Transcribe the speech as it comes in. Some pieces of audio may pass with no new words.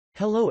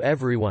Hello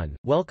everyone,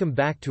 welcome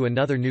back to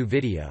another new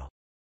video.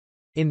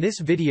 In this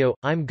video,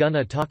 I'm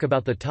gonna talk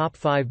about the top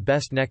 5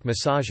 best neck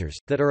massagers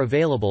that are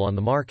available on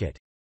the market.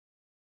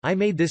 I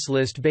made this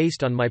list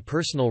based on my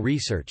personal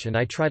research and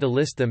I try to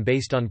list them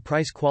based on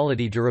price,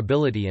 quality,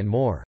 durability and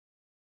more.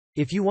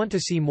 If you want to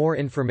see more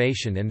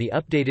information and the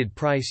updated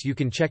price, you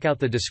can check out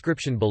the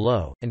description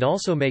below, and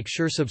also make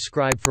sure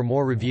subscribe for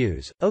more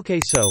reviews. Okay,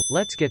 so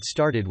let's get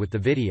started with the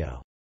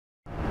video.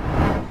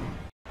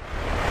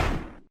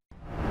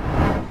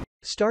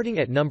 Starting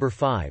at number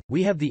 5,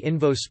 we have the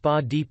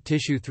InvoSpa Deep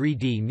Tissue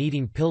 3D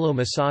Kneading Pillow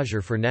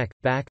Massager for neck,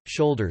 back,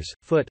 shoulders,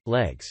 foot,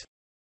 legs.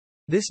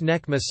 This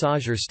neck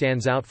massager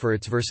stands out for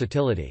its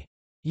versatility.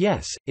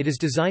 Yes, it is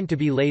designed to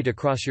be laid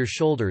across your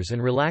shoulders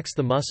and relax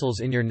the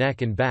muscles in your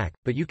neck and back,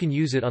 but you can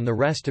use it on the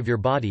rest of your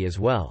body as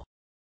well.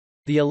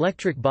 The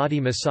electric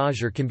body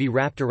massager can be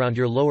wrapped around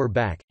your lower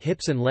back,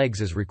 hips and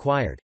legs as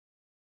required.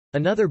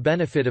 Another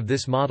benefit of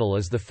this model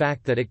is the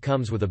fact that it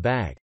comes with a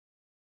bag.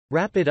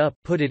 Wrap it up,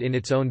 put it in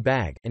its own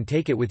bag, and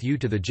take it with you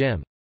to the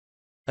gym.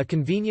 A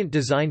convenient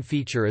design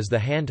feature is the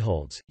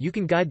handholds. You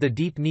can guide the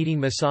deep kneading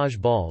massage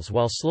balls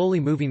while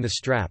slowly moving the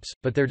straps,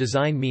 but their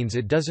design means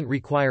it doesn't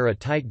require a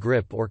tight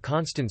grip or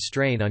constant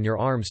strain on your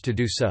arms to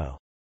do so.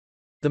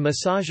 The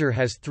massager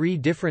has 3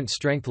 different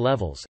strength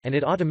levels, and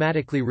it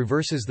automatically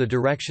reverses the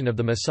direction of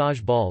the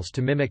massage balls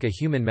to mimic a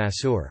human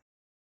masseur.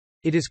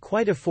 It is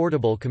quite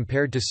affordable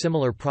compared to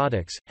similar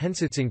products,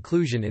 hence its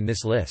inclusion in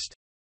this list.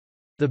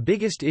 The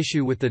biggest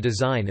issue with the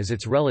design is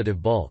its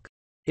relative bulk.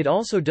 It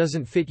also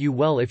doesn't fit you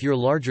well if you're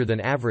larger than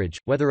average,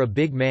 whether a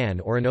big man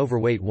or an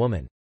overweight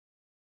woman.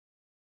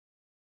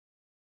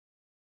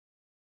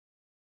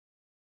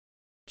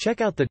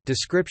 Check out the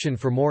description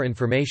for more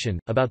information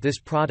about this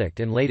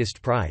product and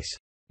latest price.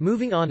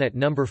 Moving on, at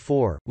number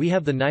 4, we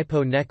have the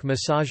Naipo Neck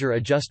Massager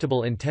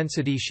Adjustable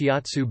Intensity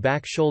Shiatsu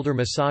Back Shoulder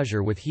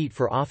Massager with Heat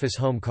for Office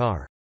Home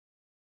Car.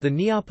 The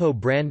Naipo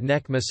brand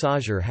neck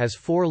massager has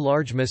 4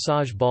 large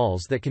massage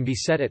balls that can be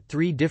set at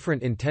 3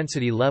 different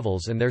intensity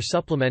levels, and they're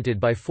supplemented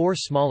by 4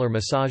 smaller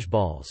massage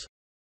balls.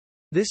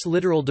 This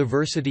literal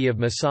diversity of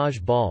massage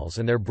balls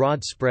and their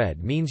broad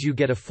spread means you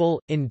get a full,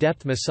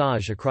 in-depth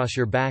massage across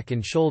your back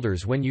and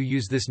shoulders when you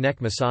use this neck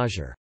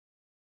massager.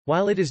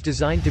 While it is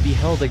designed to be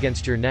held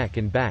against your neck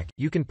and back,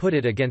 you can put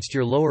it against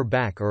your lower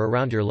back or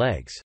around your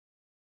legs.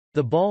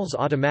 The balls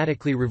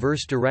automatically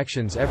reverse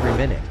directions every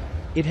minute.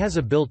 It has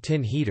a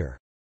built-in heater.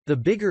 The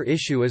bigger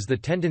issue is the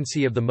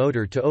tendency of the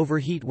motor to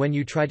overheat when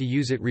you try to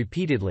use it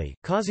repeatedly,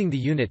 causing the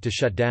unit to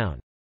shut down.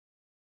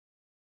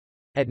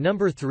 At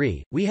number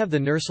 3, we have the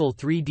NURSAL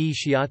 3D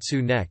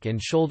Shiatsu Neck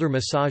and Shoulder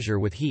Massager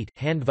with Heat,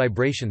 Hand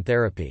Vibration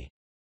Therapy.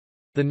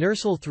 The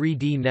NURSAL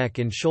 3D Neck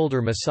and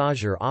Shoulder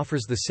Massager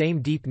offers the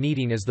same deep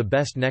kneading as the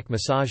best neck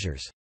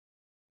massagers.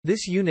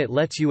 This unit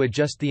lets you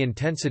adjust the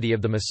intensity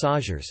of the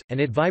massagers, and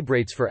it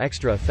vibrates for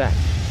extra effect.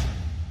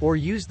 Or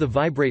use the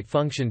vibrate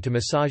function to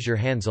massage your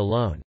hands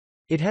alone.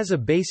 It has a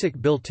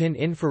basic built-in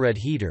infrared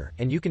heater,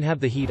 and you can have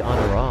the heat on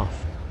or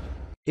off.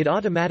 It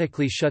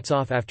automatically shuts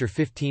off after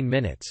 15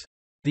 minutes.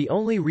 The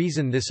only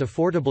reason this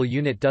affordable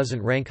unit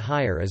doesn't rank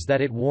higher is that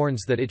it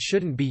warns that it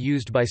shouldn't be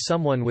used by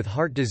someone with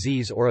heart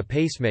disease or a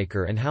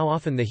pacemaker, and how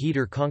often the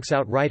heater conks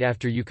out right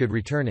after you could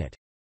return it.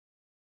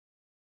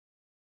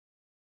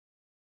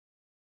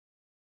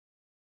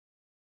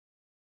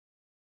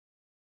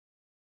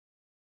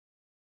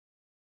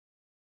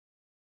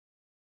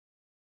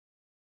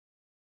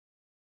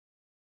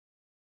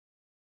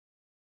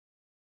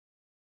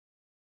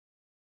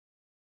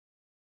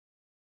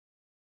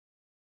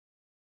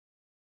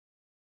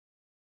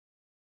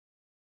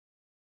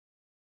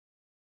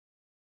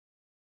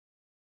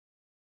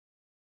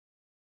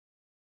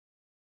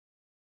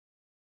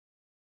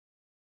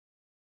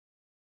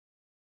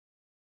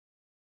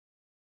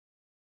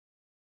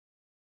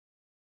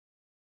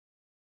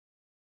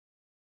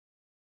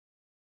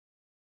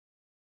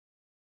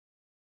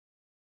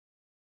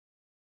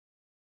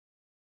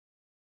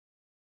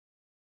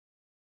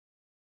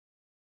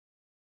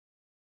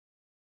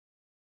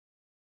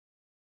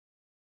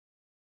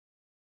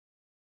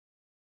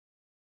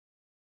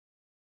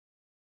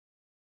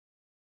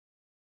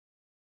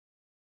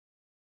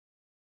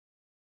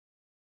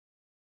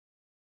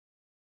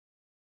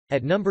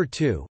 At number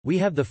 2, we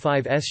have the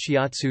 5S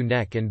Shiatsu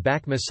Neck and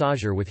Back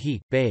Massager with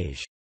Heat,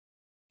 Beige.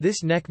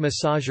 This neck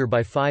massager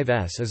by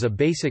 5S is a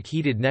basic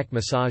heated neck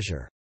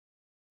massager.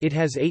 It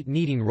has 8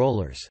 kneading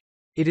rollers.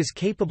 It is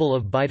capable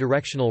of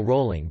bidirectional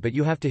rolling, but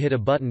you have to hit a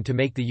button to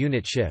make the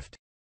unit shift.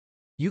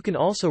 You can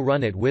also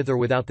run it with or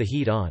without the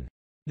heat on.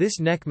 This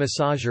neck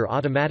massager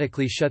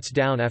automatically shuts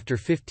down after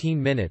 15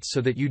 minutes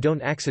so that you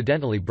don't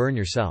accidentally burn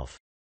yourself.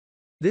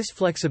 This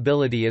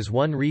flexibility is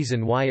one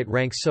reason why it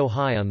ranks so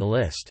high on the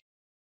list.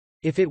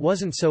 If it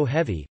wasn't so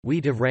heavy,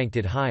 we'd have ranked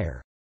it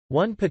higher.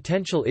 One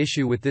potential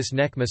issue with this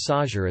neck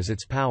massager is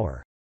its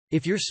power.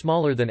 If you're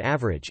smaller than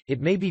average,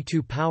 it may be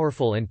too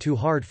powerful and too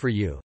hard for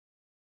you.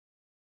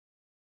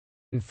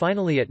 And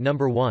finally, at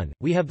number 1,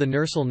 we have the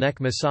NURSAL Neck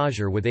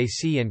Massager with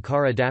AC and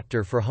car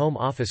adapter for home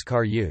office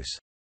car use.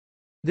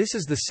 This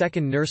is the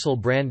second NURSAL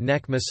brand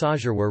neck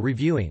massager we're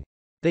reviewing.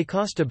 They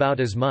cost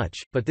about as much,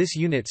 but this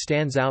unit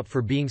stands out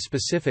for being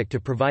specific to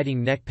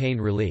providing neck pain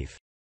relief.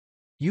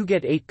 You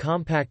get 8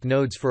 compact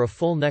nodes for a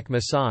full neck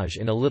massage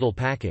in a little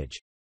package.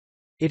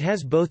 It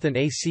has both an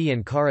AC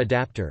and car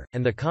adapter,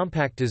 and the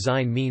compact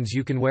design means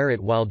you can wear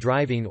it while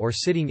driving or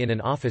sitting in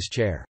an office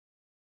chair.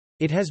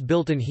 It has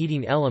built-in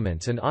heating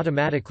elements and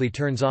automatically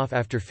turns off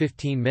after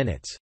 15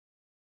 minutes.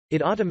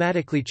 It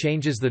automatically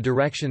changes the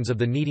directions of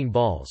the kneading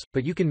balls,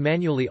 but you can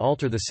manually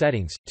alter the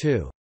settings,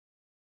 too.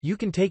 You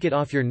can take it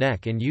off your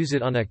neck and use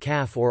it on a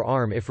calf or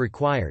arm if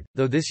required,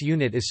 though this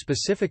unit is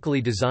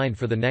specifically designed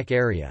for the neck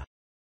area.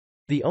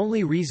 The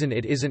only reason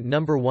it isn't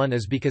number 1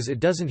 is because it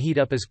doesn't heat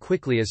up as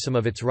quickly as some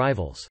of its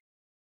rivals.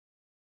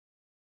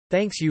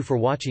 Thanks you for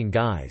watching,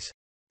 guys.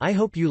 I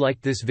hope you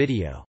liked this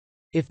video.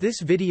 If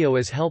this video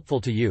is helpful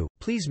to you,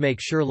 please make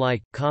sure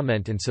like,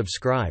 comment and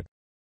subscribe.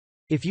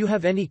 If you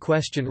have any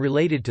question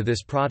related to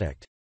this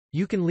product,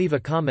 you can leave a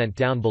comment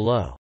down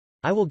below.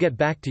 I will get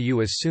back to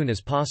you as soon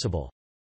as possible.